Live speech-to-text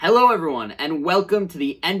Hello everyone, and welcome to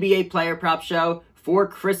the NBA Player Prop Show for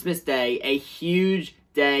Christmas Day, a huge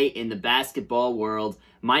day in the basketball world.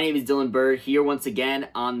 My name is Dylan Bird, here once again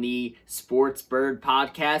on the Sports Bird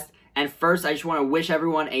podcast. And first, I just want to wish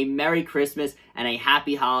everyone a Merry Christmas and a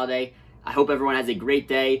Happy Holiday. I hope everyone has a great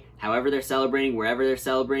day, however they're celebrating, wherever they're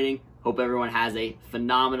celebrating. Hope everyone has a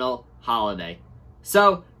phenomenal holiday.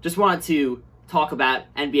 So, just wanted to talk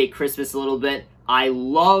about NBA Christmas a little bit. I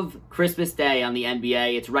love Christmas Day on the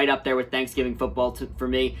NBA. It's right up there with Thanksgiving football for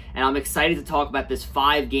me, and I'm excited to talk about this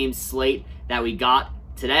 5-game slate that we got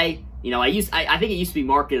today. You know, I think it used to be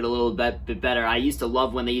marketed a little bit better. I used to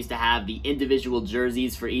love when they used to have the individual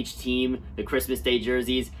jerseys for each team, the Christmas Day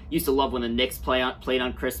jerseys. Used to love when the Knicks played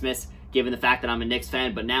on Christmas, given the fact that I'm a Knicks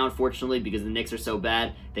fan, but now, unfortunately, because the Knicks are so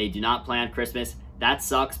bad, they do not play on Christmas. That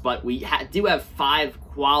sucks, but we do have 5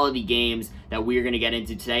 quality games that we're going to get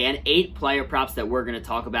into today and 8 player props that we're going to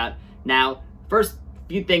talk about. Now, first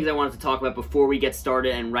few things I wanted to talk about before we get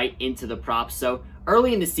started and right into the props. So,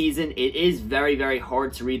 early in the season, it is very, very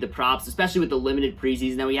hard to read the props, especially with the limited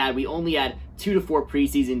preseason that we had. We only had 2 to 4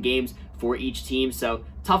 preseason games for each team, so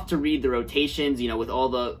tough to read the rotations, with all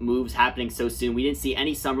the moves happening so soon. We didn't see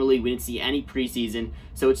any summer league, we didn't see any preseason,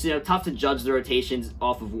 so it's tough to judge the rotations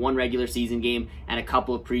off of one regular season game and a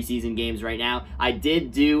couple of preseason games right now. I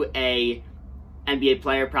did do a NBA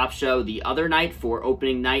player prop show the other night for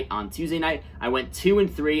opening night on Tuesday night. I went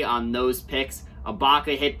 2-3 on those picks.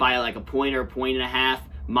 Ibaka hit by like a point or a point and a half.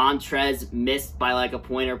 Montrez missed by like a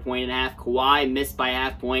point or a point and a half. Kawhi missed by a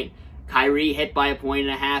half point. Kyrie hit by a point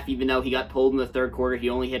and a half, even though he got pulled in the third quarter. He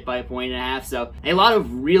only hit by a point and a half. So a lot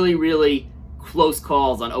of really, really close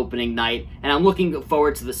calls on opening night. And I'm looking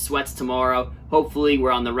forward to the sweats tomorrow. Hopefully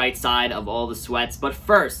we're on the right side of all the sweats. But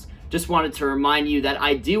first, just wanted to remind you that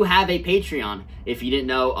I do have a Patreon. If you didn't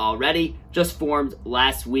know already, just formed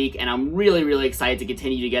last week. And I'm really, really excited to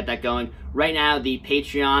continue to get that going. Right now, the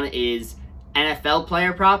Patreon is NFL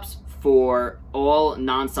player props for all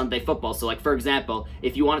non-Sunday football. So, like, for example,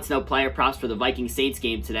 if you wanted to know player props for the Vikings-Saints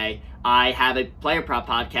game today, I have a player prop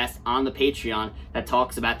podcast on the Patreon that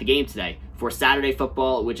talks about the game today. For Saturday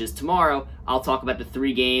football, which is tomorrow, I'll talk about the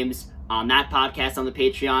 3 games on that podcast on the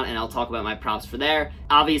Patreon, and I'll talk about my props for there.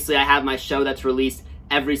 Obviously, I have my show that's released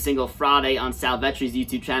every single Friday on Sal Vetri's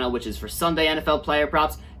YouTube channel, which is for Sunday NFL player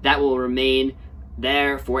props. That will remain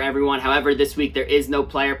there for everyone. However, this week there is no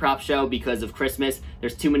player prop show because of Christmas.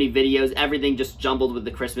 There's too many videos, everything just jumbled with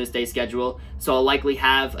the Christmas Day schedule. So I'll likely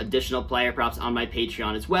have additional player props on my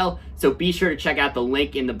Patreon as well. So be sure to check out the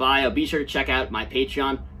link in the bio. Be sure to check out my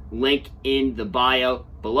Patreon link in the bio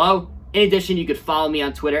below. In addition, you could follow me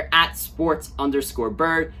on Twitter at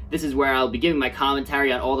sports_bird. This is where I'll be giving my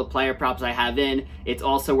commentary on all the player props I have in. It's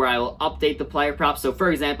also where I will update the player props. So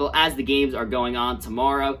for example, as the games are going on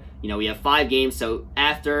tomorrow, we have 5 games. So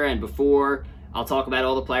after and before, I'll talk about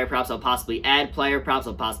all the player props. I'll possibly add player props.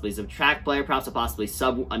 I'll possibly subtract player props. I'll possibly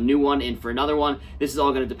sub a new one in for another one. This is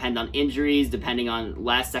all going to depend on injuries, depending on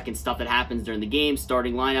last second stuff that happens during the game,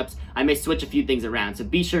 starting lineups. I may switch a few things around. So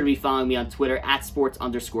be sure to be following me on Twitter at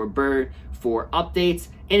sports_bird for updates.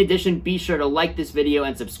 In addition, be sure to like this video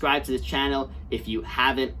and subscribe to this channel if you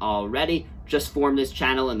haven't already. Just formed this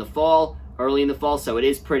channel in the fall, early in the fall, so it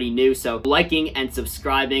is pretty new. So liking and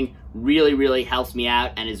subscribing really, really helps me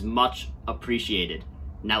out and is much appreciated.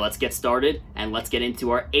 Now let's get started and let's get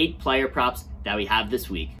into our 8 player props that we have this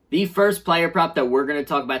week. The first player prop that we're going to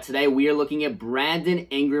talk about today, we are looking at Brandon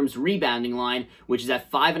Ingram's rebounding line, which is at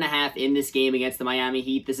 5.5 in this game against the Miami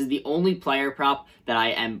Heat. This is the only player prop that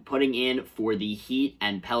I am putting in for the Heat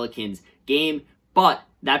and Pelicans game. But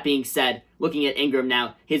that being said, looking at Ingram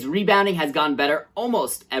now, his rebounding has gotten better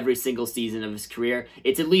almost every single season of his career.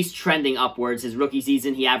 It's at least trending upwards. His rookie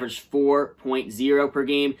season, he averaged 4.0 per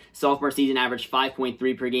game. Sophomore season averaged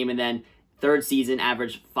 5.3 per game. And then third season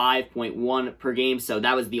averaged 5.1 per game. So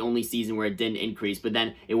that was the only season where it didn't increase. But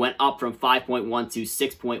then it went up from 5.1 to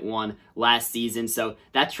 6.1 last season. So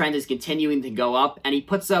that trend is continuing to go up. And he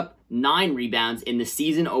puts up 9 rebounds in the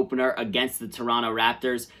season opener against the Toronto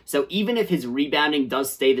Raptors. So even if his rebounding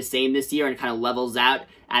does stay the same this year and kind of levels out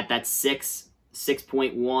at that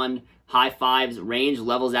 6.1 high fives range,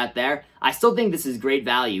 levels out there, I still think this is great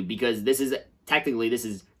value because this is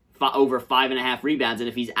over 5.5 rebounds. And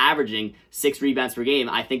if he's averaging 6 rebounds per game,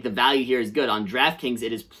 I think the value here is good. On DraftKings,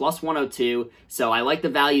 it is plus 102. So I like the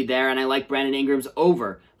value there, and I like Brandon Ingram's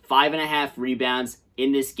over 5.5 rebounds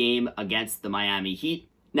in this game against the Miami Heat.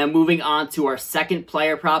 Now moving on to our second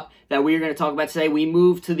player prop that we are going to talk about today, we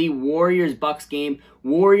move to the Warriors-Bucks game.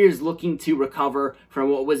 Warriors looking to recover from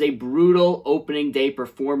what was a brutal opening day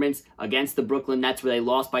performance against the Brooklyn Nets where they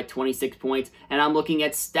lost by 26 points. And I'm looking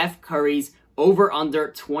at Steph Curry's over under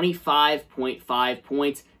 25.5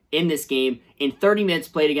 points in this game. In 30 minutes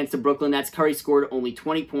played against the Brooklyn Nets, Curry scored only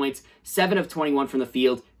 20 points, 7 of 21 from the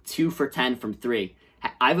field, 2 for 10 from 3.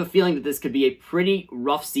 I have a feeling that this could be a pretty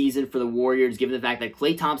rough season for the Warriors, given the fact that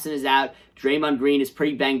Klay Thompson is out. Draymond Green is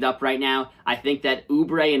pretty banged up right now. I think that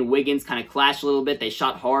Oubre and Wiggins kind of clash a little bit. They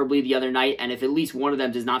shot horribly the other night, and if at least one of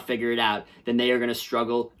them does not figure it out, then they are going to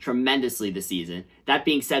struggle tremendously this season. That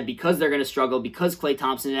being said, because they're going to struggle, because Klay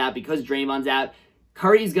Thompson is out, because Draymond's out,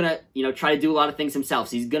 Curry's going to, try to do a lot of things himself.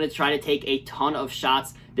 So he's going to try to take a ton of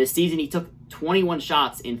shots this season. He took 21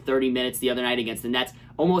 shots in 30 minutes the other night against the Nets.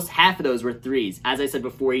 Almost half of those were threes. As I said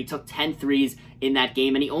before, he took 10 threes in that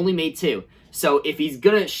game, and he only made 2. So if he's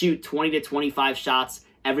going to shoot 20 to 25 shots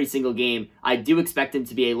every single game, I do expect him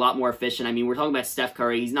to be a lot more efficient. I mean, we're talking about Steph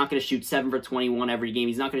Curry. He's not going to shoot 7 for 21 every game.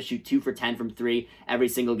 He's not going to shoot 2 for 10 from 3 every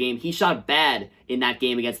single game. He shot bad in that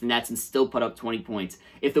game against the Nets and still put up 20 points.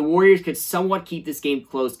 If the Warriors could somewhat keep this game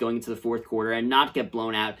close going into the fourth quarter and not get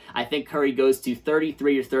blown out, I think Curry goes to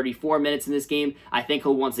 33 or 34 minutes in this game. I think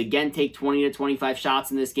he'll once again take 20 to 25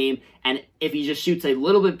 shots in this game. And if he just shoots a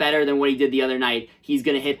little bit better than what he did the other night, he's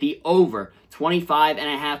going to hit the over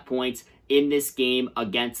 25.5 points in this game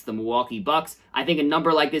against the Milwaukee Bucks. I think a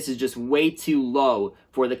number like this is just way too low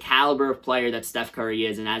for the caliber of player that Steph Curry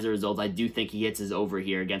is, and as a result, I do think he hits his over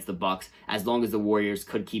here against the Bucks, as long as the Warriors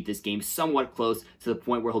could keep this game somewhat close to the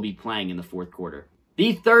point where he'll be playing in the fourth quarter.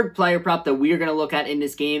 The third player prop that we are going to look at in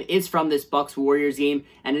this game is from this Bucks-Warriors game,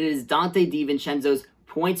 and it is Donte DiVincenzo's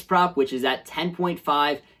points prop, which is at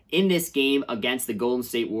 10.5 in this game against the Golden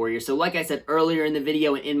State Warriors. So like I said earlier in the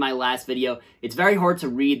video and in my last video, it's very hard to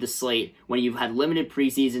read the slate when you've had limited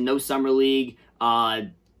preseason, no summer league,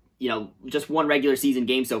 just one regular season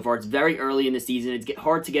game so far. It's very early in the season. It's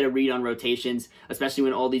hard to get a read on rotations, especially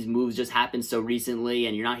when all these moves just happened so recently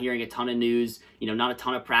and you're not hearing a ton of news, not a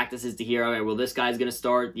ton of practices to hear, okay, well, this guy's going to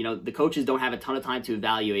start. The coaches don't have a ton of time to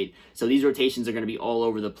evaluate. So these rotations are going to be all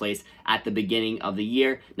over the place at the beginning of the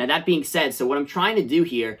year. Now, that being said, so what I'm trying to do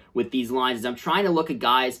here with these lines is I'm trying to look at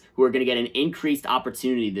guys who are going to get an increased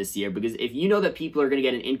opportunity this year, because if you know that people are going to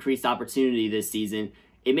get an increased opportunity this season,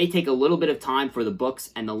 it may take a little bit of time for the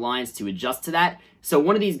books and the lines to adjust to that. So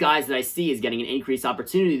one of these guys that I see is getting an increased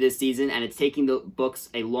opportunity this season, and it's taking the books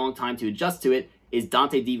a long time to adjust to it, is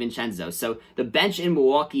Donte DiVincenzo. So the bench in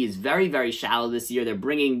Milwaukee is very, very shallow this year. They're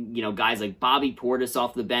bringing, guys like Bobby Portis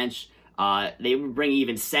off the bench. They were bringing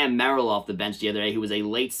even Sam Merrill off the bench the other day, who was a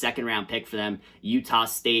late second-round pick for them, Utah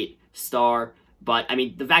State star. But, I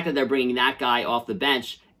mean, the fact that they're bringing that guy off the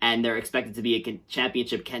bench and they're expected to be a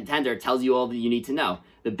championship contender tells you all that you need to know.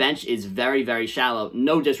 The bench is very, very shallow.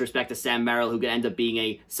 No disrespect to Sam Merrill, who could end up being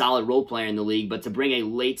a solid role player in the league, but to bring a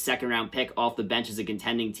late second-round pick off the bench as a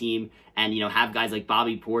contending team and, have guys like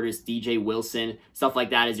Bobby Portis, DJ Wilson, stuff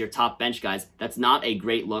like that as your top bench guys, that's not a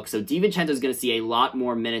great look. So DiVincenzo is going to see a lot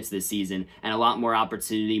more minutes this season and a lot more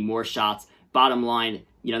opportunity, more shots. Bottom line,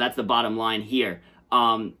 that's the bottom line here.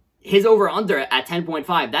 His over-under at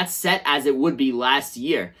 10.5, that's set as it would be last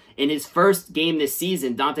year. In his first game this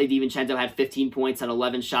season, Donte DiVincenzo had 15 points on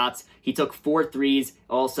 11 shots. He took 4 threes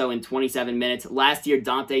also in 27 minutes. Last year,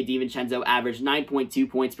 Donte DiVincenzo averaged 9.2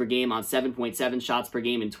 points per game on 7.7 shots per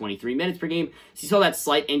game in 23 minutes per game. So you saw that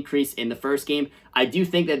slight increase in the first game. I do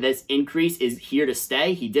think that this increase is here to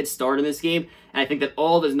stay. He did start in this game, and I think that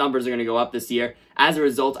all of his numbers are going to go up this year. As a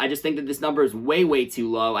result, I just think that this number is way, way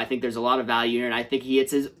too low. I think there's a lot of value here, and I think he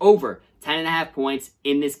hits his over 10.5 points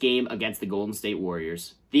in this game against the Golden State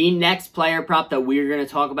Warriors. The next player prop that we're going to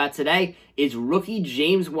talk about today is rookie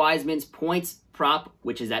James Wiseman's points prop,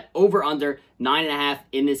 which is at over-under 9.5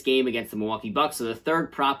 in this game against the Milwaukee Bucks. So the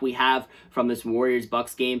third prop we have from this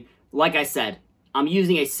Warriors-Bucks game. Like I said, I'm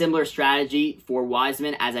using a similar strategy for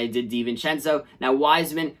Wiseman as I did DiVincenzo. Now,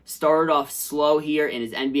 Wiseman started off slow here in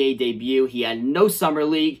his NBA debut. He had no summer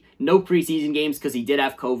league, no preseason games because he did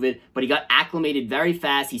have COVID, but he got acclimated very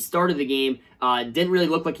fast. He started the game, didn't really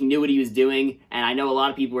look like he knew what he was doing, and I know a lot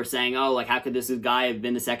of people were saying, oh, like, how could this guy have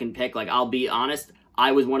been the second pick? Like, I'll be honest,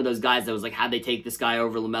 I was one of those guys that was like, how'd they take this guy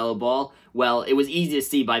over LaMelo Ball? Well, it was easy to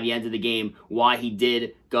see by the end of the game why he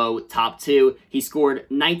did go top 2. He scored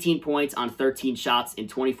 19 points on 13 shots in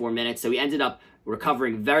 24 minutes, so he ended up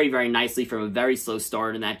recovering very, very nicely from a very slow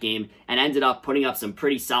start in that game and ended up putting up some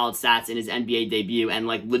pretty solid stats in his NBA debut and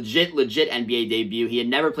like legit NBA debut. He had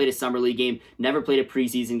never played a summer league game, never played a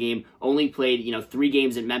preseason game, only played, 3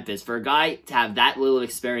 games in Memphis. For a guy to have that little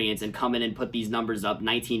experience and come in and put these numbers up,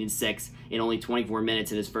 19 and 6 in only 24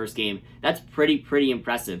 minutes in his first game, that's pretty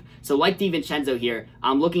impressive. So like DiVincenzo here,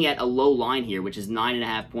 I'm looking at a low line here, which is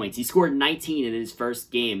 9.5 points. He scored 19 in his first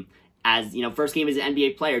game as, first game as an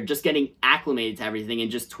NBA player, just getting acclimated to everything in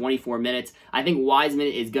just 24 minutes. I think Wiseman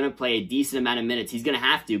is going to play a decent amount of minutes. He's going to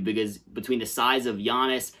have to, because between the size of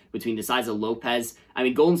Giannis, between the size of Lopez,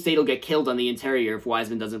 Golden State will get killed on the interior if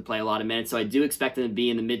Wiseman doesn't play a lot of minutes. So I do expect him to be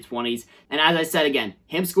in the mid-20s. And as I said again,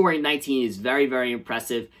 him scoring 19 is very, very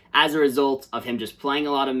impressive as a result of him just playing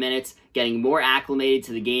a lot of minutes, getting more acclimated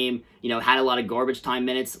to the game, had a lot of garbage time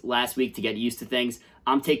minutes last week to get used to things.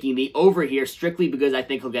 I'm taking the over here strictly because I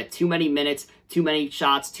think he'll get too many minutes, too many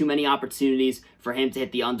shots, too many opportunities for him to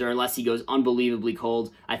hit the under unless he goes unbelievably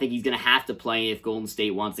cold. I think he's going to have to play if Golden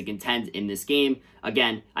State wants to contend in this game.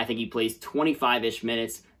 Again, I think he plays 25-ish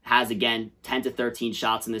minutes, has, again, 10 to 13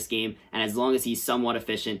 shots in this game, and as long as he's somewhat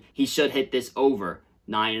efficient, he should hit this over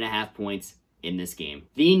 9.5 points in this game.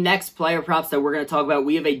 The next player props that we're going to talk about,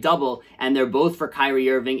 we have a double, and they're both for Kyrie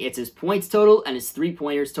Irving. It's his points total and his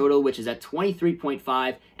three-pointers total, which is at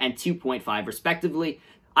 23.5 and 2.5 respectively.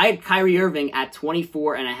 I had Kyrie Irving at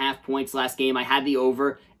 24.5 points last game. I had the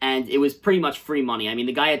over, and it was pretty much free money.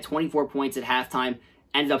 The guy had 24 points at halftime,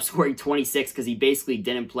 ended up scoring 26 because he basically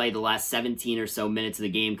didn't play the last 17 or so minutes of the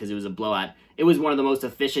game because it was a blowout. It was one of the most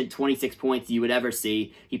efficient 26 points you would ever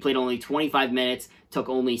see. He played only 25 minutes, took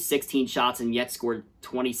only 16 shots, and yet scored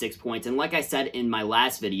 26 points. And like I said in my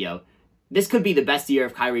last video, this could be the best year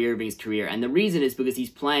of Kyrie Irving's career. And the reason is because he's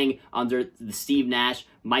playing under the Steve Nash,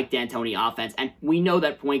 Mike D'Antoni offense. And we know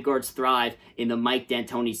that point guards thrive in the Mike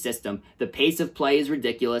D'Antoni system. The pace of play is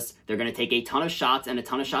ridiculous. They're going to take a ton of shots and a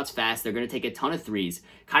ton of shots fast. They're going to take a ton of threes.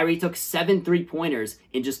 Kyrie took 7 3-pointers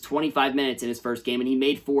in just 25 minutes in his first game, and he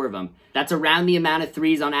made 4 of them. That's around the amount of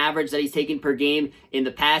threes on average that he's taken per game in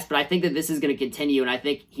the past, but I think that this is going to continue, and I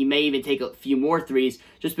think he may even take a few more threes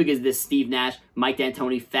just because this Steve Nash, Mike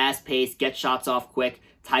D'Antoni, fast-paced, get shots off quick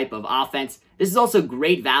type of offense. This is also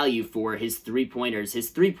great value for his three-pointers.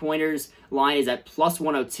 His three-pointers line is at plus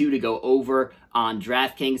 102 to go over on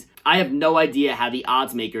DraftKings. I have no idea how the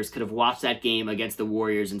odds makers could have watched that game against the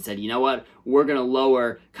Warriors and said, you know what, we're going to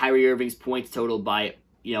lower Kyrie Irving's points total by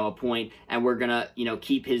a point, and we're going to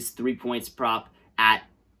keep his 3 points prop at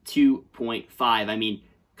 2.5.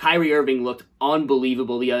 Kyrie Irving looked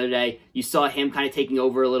unbelievable the other day. You saw him kind of taking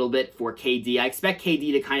over a little bit for KD. I expect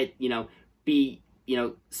KD to kind of, be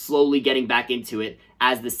slowly getting back into it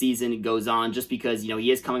as the season goes on, just because,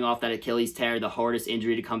 he is coming off that Achilles tear, the hardest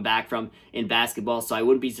injury to come back from in basketball. So I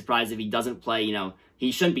wouldn't be surprised if he doesn't play,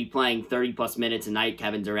 he shouldn't be playing 30-plus minutes a night,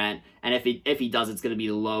 Kevin Durant. And if he does, it's going to be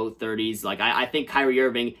the low 30s. I think Kyrie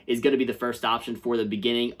Irving is going to be the first option for the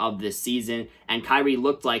beginning of this season. And Kyrie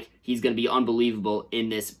looked like he's going to be unbelievable in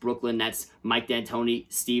this Brooklyn Nets, Mike D'Antoni,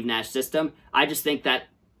 Steve Nash system. I just think that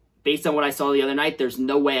based on what I saw the other night, there's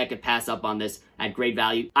no way I could pass up on this at great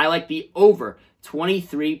value. I like the over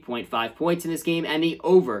 23.5 points in this game and the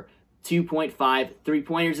over 2.5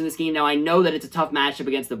 three-pointers in this game. Now, I know that it's a tough matchup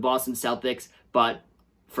against the Boston Celtics, but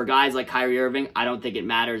for guys like Kyrie Irving, I don't think it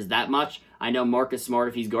matters that much. I know Marcus Smart,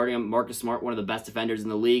 if he's guarding him, Marcus Smart, one of the best defenders in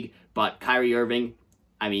the league, but Kyrie Irving,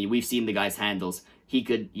 we've seen the guy's handles. He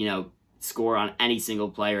could, score on any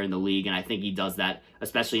single player in the league, and I think he does that,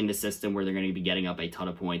 especially in the system where they're going to be getting up a ton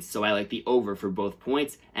of points. So I like the over for both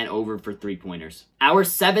points and over for three-pointers. Our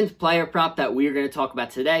 7th player prop that we are going to talk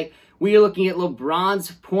about today, we are looking at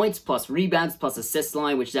LeBron's points plus rebounds plus assists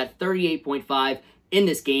line, which is at 38.5 in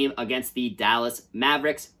this game against the Dallas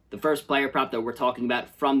Mavericks. The first player prop that we're talking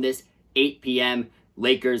about from this 8 p.m.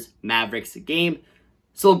 Lakers-Mavericks game.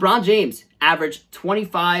 So LeBron James averaged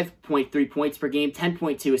 25.3 points per game,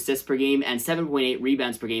 10.2 assists per game, and 7.8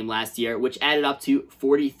 rebounds per game last year, which added up to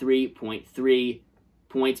 43.3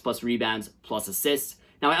 points plus rebounds plus assists.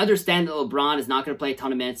 Now, I understand that LeBron is not going to play a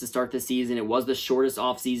ton of minutes to start the season. It was the shortest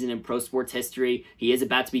offseason in pro sports history. He is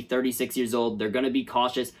about to be 36 years old. They're going to be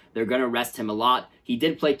cautious. They're going to rest him a lot. He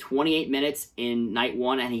did play 28 minutes in night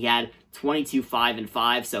 1, and he had 22, 5, and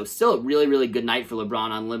 5. So still a really, really good night for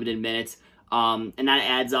LeBron on limited minutes. And that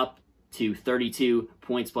adds up to 32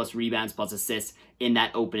 points plus rebounds plus assists in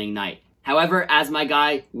that opening night. However, as my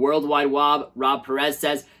guy, Worldwide Wob, Rob Perez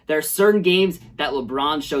says, there are certain games that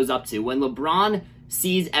LeBron shows up to. When LeBron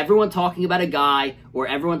sees everyone talking about a guy, or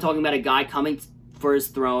everyone talking about a guy coming for his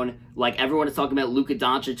throne, like everyone is talking about Luka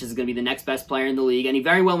Doncic is going to be the next best player in the league, and he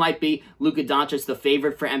very well might be. Luka Doncic, the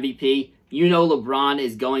favorite for MVP. You know LeBron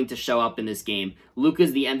is going to show up in this game.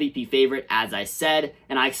 Luka's the MVP favorite, as I said,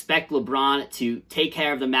 and I expect LeBron to take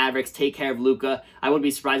care of the Mavericks, take care of Luka. I wouldn't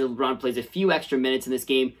be surprised if LeBron plays a few extra minutes in this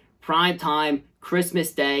game. Prime time,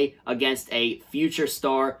 Christmas Day against a future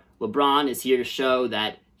star. LeBron is here to show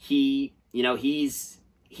that he's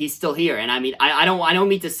still here. And I don't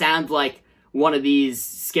mean to sound like one of these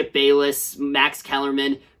Skip Bayless, Max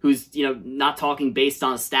Kellerman, who's, not talking based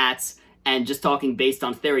on stats and just talking based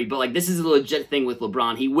on theory. But like, this is a legit thing with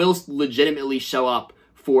LeBron. He will legitimately show up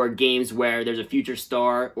for games where there's a future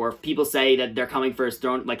star, or if people say that they're coming for his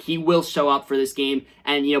throne, like, he will show up for this game.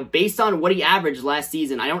 And, based on what he averaged last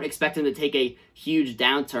season, I don't expect him to take a huge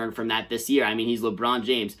downturn from that this year. I mean, he's LeBron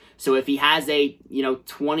James. So if he has a,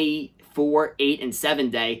 24, 8, and 7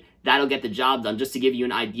 day, that'll get the job done. Just to give you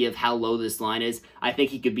an idea of how low this line is, I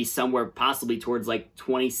think he could be somewhere possibly towards like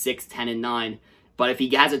 26, 10, and 9. But if he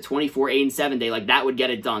has a 24, 8, and 7 day, like, that would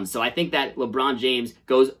get it done. So I think that LeBron James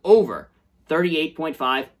goes over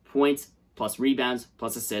 38.5 points plus rebounds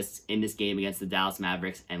plus assists in this game against the Dallas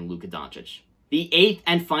Mavericks and Luka Doncic. The eighth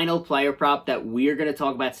and final player prop that we're going to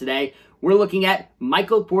talk about today, we're looking at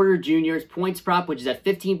Michael Porter Jr.'s points prop, which is at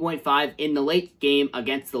 15.5 in the late game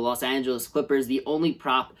against the Los Angeles Clippers, the only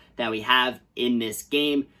prop that we have in this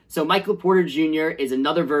game. So Michael Porter Jr. is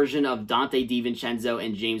another version of Dante DiVincenzo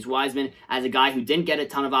and James Wiseman, as a guy who didn't get a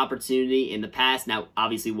ton of opportunity in the past. Now,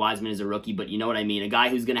 obviously, Wiseman is a rookie, but you know what I mean. A guy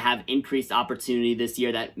who's going to have increased opportunity this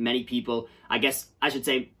year that many people, I guess I should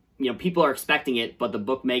say, people are expecting it, but the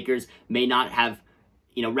bookmakers may not have,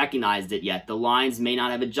 recognized it yet. The lines may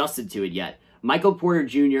not have adjusted to it yet. Michael Porter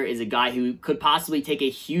Jr. is a guy who could possibly take a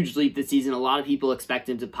huge leap this season. A lot of people expect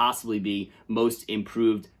him to possibly be most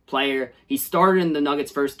improved player. He started in the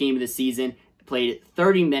Nuggets' first game of the season, played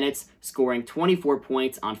 30 minutes, scoring 24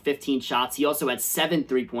 points on 15 shots. He also had 7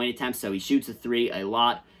 3-point attempts, so he shoots a three a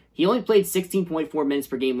lot. He only played 16.4 minutes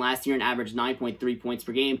per game last year and averaged 9.3 points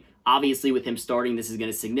per game. Obviously, with him starting, this is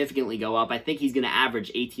going to significantly go up. I think he's going to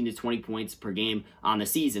average 18 to 20 points per game on the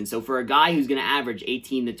season. So for a guy who's going to average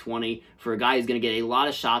 18 to 20, for a guy who's going to get a lot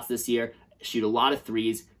of shots this year, shoot a lot of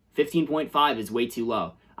threes, 15.5 is way too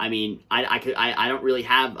low. I mean, I don't really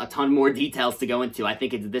have a ton more details to go into. I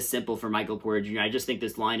think it's this simple for Michael Porter Jr. I just think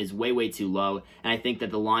this line is way, way too low, and I think that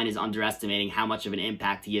the line is underestimating how much of an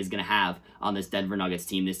impact he is going to have on this Denver Nuggets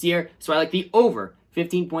team this year. So I like the over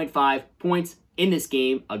 15.5 points in this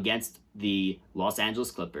game against the Los Angeles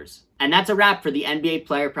Clippers. And that's a wrap for the NBA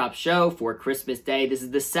Player Prop Show for Christmas Day. This is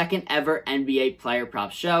the second ever NBA Player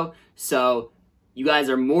Prop Show, so you guys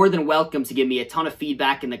are more than welcome to give me a ton of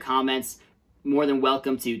feedback in the comments. More than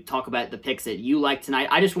welcome to talk about the picks that you like tonight.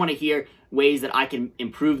 I just want to hear ways that I can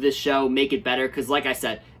improve this show, make it better, because like I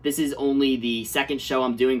said, this is only the second show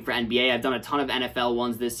I'm doing for NBA. I've done a ton of NFL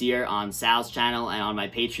ones this year on Sal's channel and on my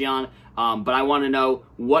Patreon, but I want to know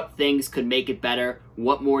what things could make it better.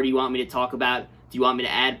 What more do you want me to talk about? Do you want me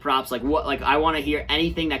to add props? Like I want to hear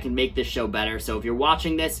anything that can make this show better. So if you're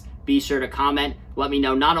watching this, be sure to comment. Let me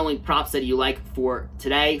know not only props that you like for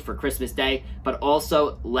today, for Christmas Day, but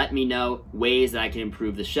also let me know ways that I can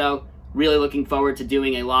improve the show. Really looking forward to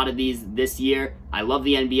doing a lot of these this year. I love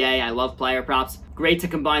the NBA. I love player props. Great to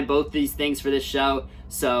combine both these things for this show.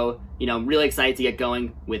 So, I'm really excited to get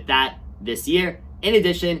going with that this year. In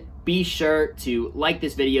addition, be sure to like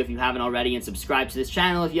this video if you haven't already and subscribe to this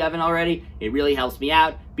channel if you haven't already. It really helps me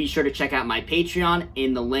out. Be sure to check out my Patreon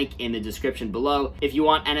in the link in the description below. If you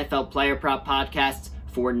want NFL player prop podcasts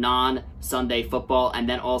for non-Sunday football, and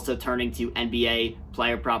then also turning to NBA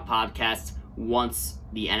player prop podcasts once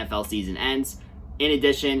the NFL season ends. In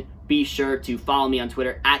addition, be sure to follow me on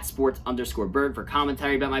Twitter at sports_bird for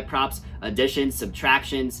commentary about my props, additions,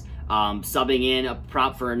 subtractions, subbing in a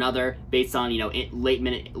prop for another based on,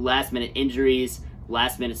 last minute injuries,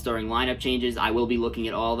 last minute starting lineup changes. I will be looking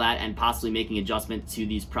at all that and possibly making adjustments to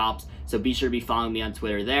these props. So be sure to be following me on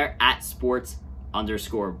Twitter there at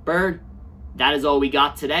sports_bird. That is all we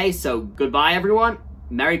got today. So goodbye, everyone.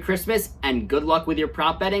 Merry Christmas and good luck with your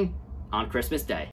prop betting on Christmas Day.